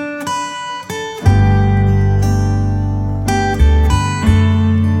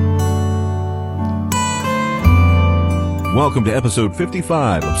welcome to episode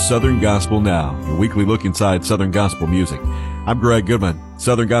 55 of Southern Gospel Now, your weekly look inside Southern Gospel music. I'm Greg Goodman.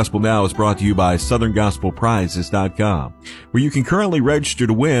 Southern Gospel Now is brought to you by SouthernGospelPrizes.com, where you can currently register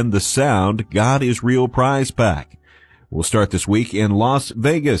to win the Sound God is Real prize pack. We'll start this week in Las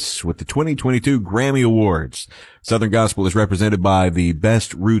Vegas with the 2022 Grammy Awards. Southern Gospel is represented by the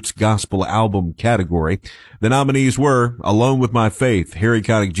Best Roots Gospel Album category. The nominees were Alone with My Faith, Harry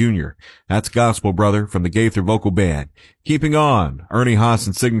Connick Jr., That's Gospel Brother from the Gaither Vocal Band, Keeping On, Ernie Haas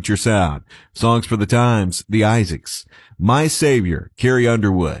and Signature Sound, Songs for the Times, The Isaacs, My Savior, Carrie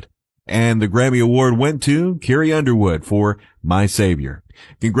Underwood. And the Grammy Award went to Carrie Underwood for My Savior.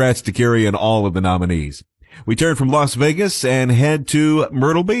 Congrats to Carrie and all of the nominees. We turn from Las Vegas and head to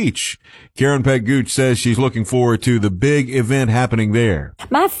Myrtle Beach. Karen Peg-Gooch says she's looking forward to the big event happening there.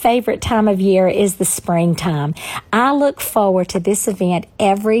 My favorite time of year is the springtime. I look forward to this event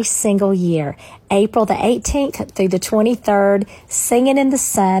every single year. April the 18th through the 23rd, Singing in the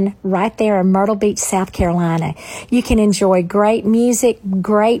Sun, right there in Myrtle Beach, South Carolina. You can enjoy great music,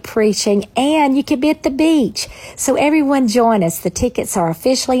 great preaching, and you can be at the beach. So everyone join us. The tickets are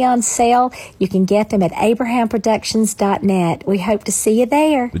officially on sale. You can get them at abrahamproductions.net. We hope to see you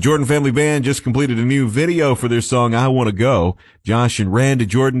there. The Jordan Family Band just completed a new video for their song, I Want to Go. Josh and Randy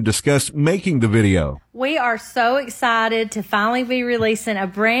Jordan discussed making the video. We are so excited to finally be releasing a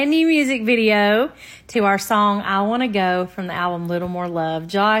brand new music video to our song, I Want to Go, from the album Little More Love.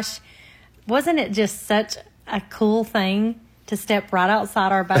 Josh, wasn't it just such a cool thing to step right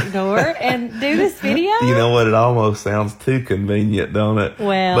outside our back door and do this video? You know what? It almost sounds too convenient, don't it?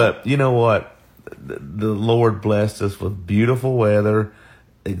 Well. But you know what? The Lord blessed us with beautiful weather,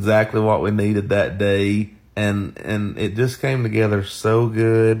 exactly what we needed that day. And it just came together so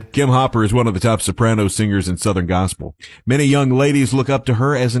good. Kim Hopper is one of the top soprano singers in Southern Gospel. Many young ladies look up to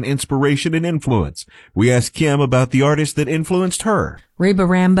her as an inspiration and influence. We asked Kim about the artists that influenced her. Reba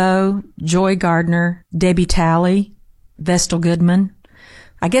Rambo, Joy Gardner, Debbie Talley, Vestal Goodman.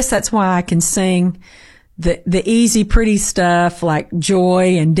 I guess that's why I can sing the easy, pretty stuff like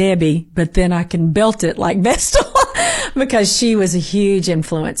Joy and Debbie, but then I can belt it like Vestal because she was a huge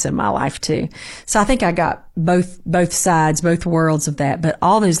influence in my life too. So I think I got both sides, both worlds of that, but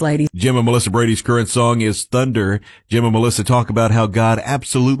all those ladies. Jim and Melissa Brady's current song is Thunder. Jim and Melissa talk about how God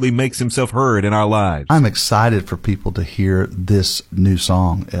absolutely makes himself heard in our lives. I'm excited for people to hear this new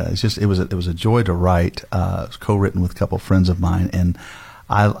song. It was a joy to write. It was co-written with a couple of friends of mine, and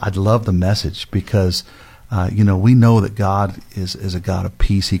I love the message because we know that God is a God of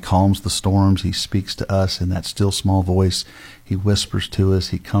peace. He calms the storms. He speaks to us in that still small voice. He whispers to us.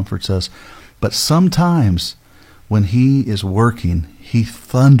 He comforts us. But sometimes when he is working, he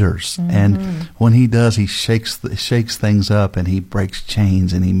thunders. Mm-hmm. And when he does, he shakes things up, and he breaks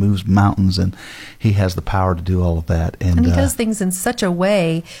chains, and he moves mountains, and he has the power to do all of that. And he does things in such a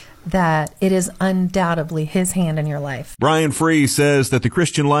way that it is undoubtedly his hand in your life. Brian Free says that the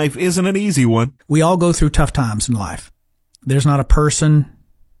Christian life isn't an easy one. We all go through tough times in life. There's not a person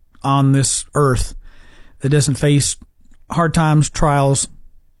on this earth that doesn't face hard times, trials,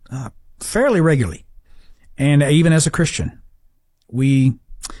 fairly regularly. And even as a Christian, we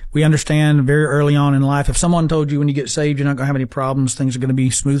understand very early on in life, if someone told you when you get saved you're not going to have any problems, things are going to be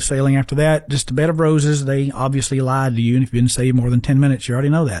smooth sailing after that, just a bed of roses, they obviously lied to you. And if you've been saved more than 10 minutes, you already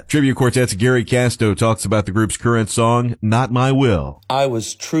know that. Tribute Quartet's Gary Casto talks about the group's current song, Not My Will. I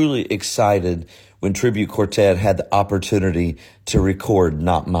was truly excited when Tribute Quartet had the opportunity to record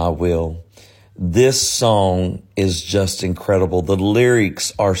Not My Will. This song is just incredible. The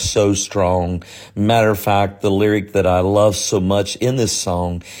lyrics are so strong. Matter of fact, the lyric that I love so much in this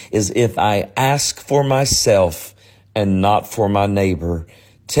song is, if I ask for myself and not for my neighbor,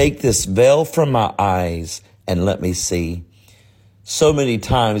 take this veil from my eyes and let me see. So many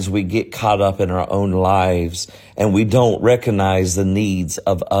times we get caught up in our own lives and we don't recognize the needs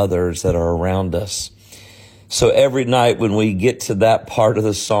of others that are around us. So every night when we get to that part of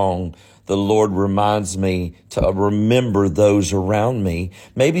the song, the Lord reminds me to remember those around me.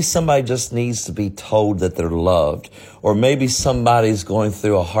 Maybe somebody just needs to be told that they're loved, or maybe somebody's going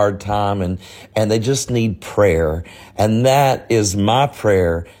through a hard time and they just need prayer. And that is my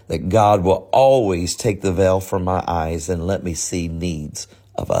prayer, that God will always take the veil from my eyes and let me see needs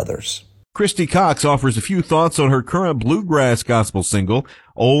of others. Christy Cox offers a few thoughts on her current bluegrass gospel single,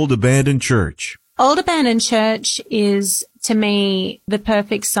 Old Abandoned Church. Old Abandoned Church is, to me, the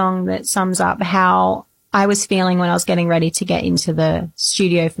perfect song that sums up how I was feeling when I was getting ready to get into the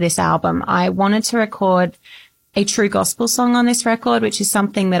studio for this album. I wanted to record a true gospel song on this record, which is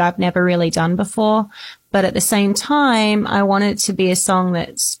something that I've never really done before. But at the same time, I wanted it to be a song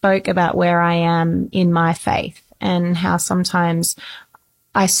that spoke about where I am in my faith. and how sometimes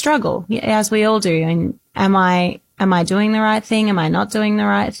I struggle, as we all do. And am I doing the right thing? Am I not doing the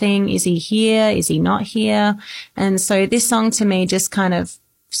right thing? Is he here? Is he not here? And so this song to me just kind of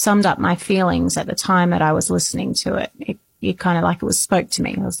summed up my feelings at the time that I was listening to it. It kind of like it was spoke to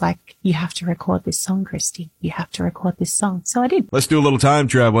me. It was like, you have to record this song, Christy. You have to record this song. So I did. Let's do a little time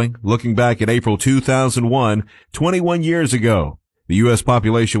traveling. Looking back at April 2001, 21 years ago. The U.S.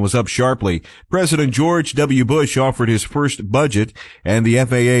 population was up sharply. President George W. Bush offered his first budget, and the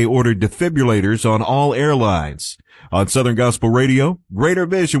FAA ordered defibrillators on all airlines. On Southern Gospel Radio, Greater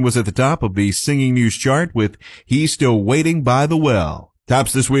Vision was at the top of the Singing News chart with He's Still Waiting by the Well.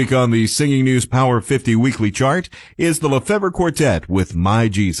 Tops this week on the Singing News Power 50 weekly chart is the Lefevre Quartet with My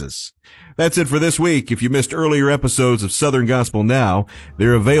Jesus. That's it for this week. If you missed earlier episodes of Southern Gospel Now,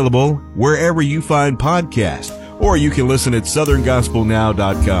 they're available wherever you find podcasts, or you can listen at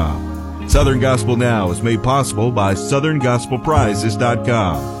southerngospelnow.com. Southern Gospel Now is made possible by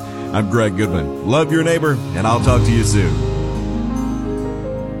southerngospelprizes.com. I'm Greg Goodman. Love your neighbor, and I'll talk to you soon.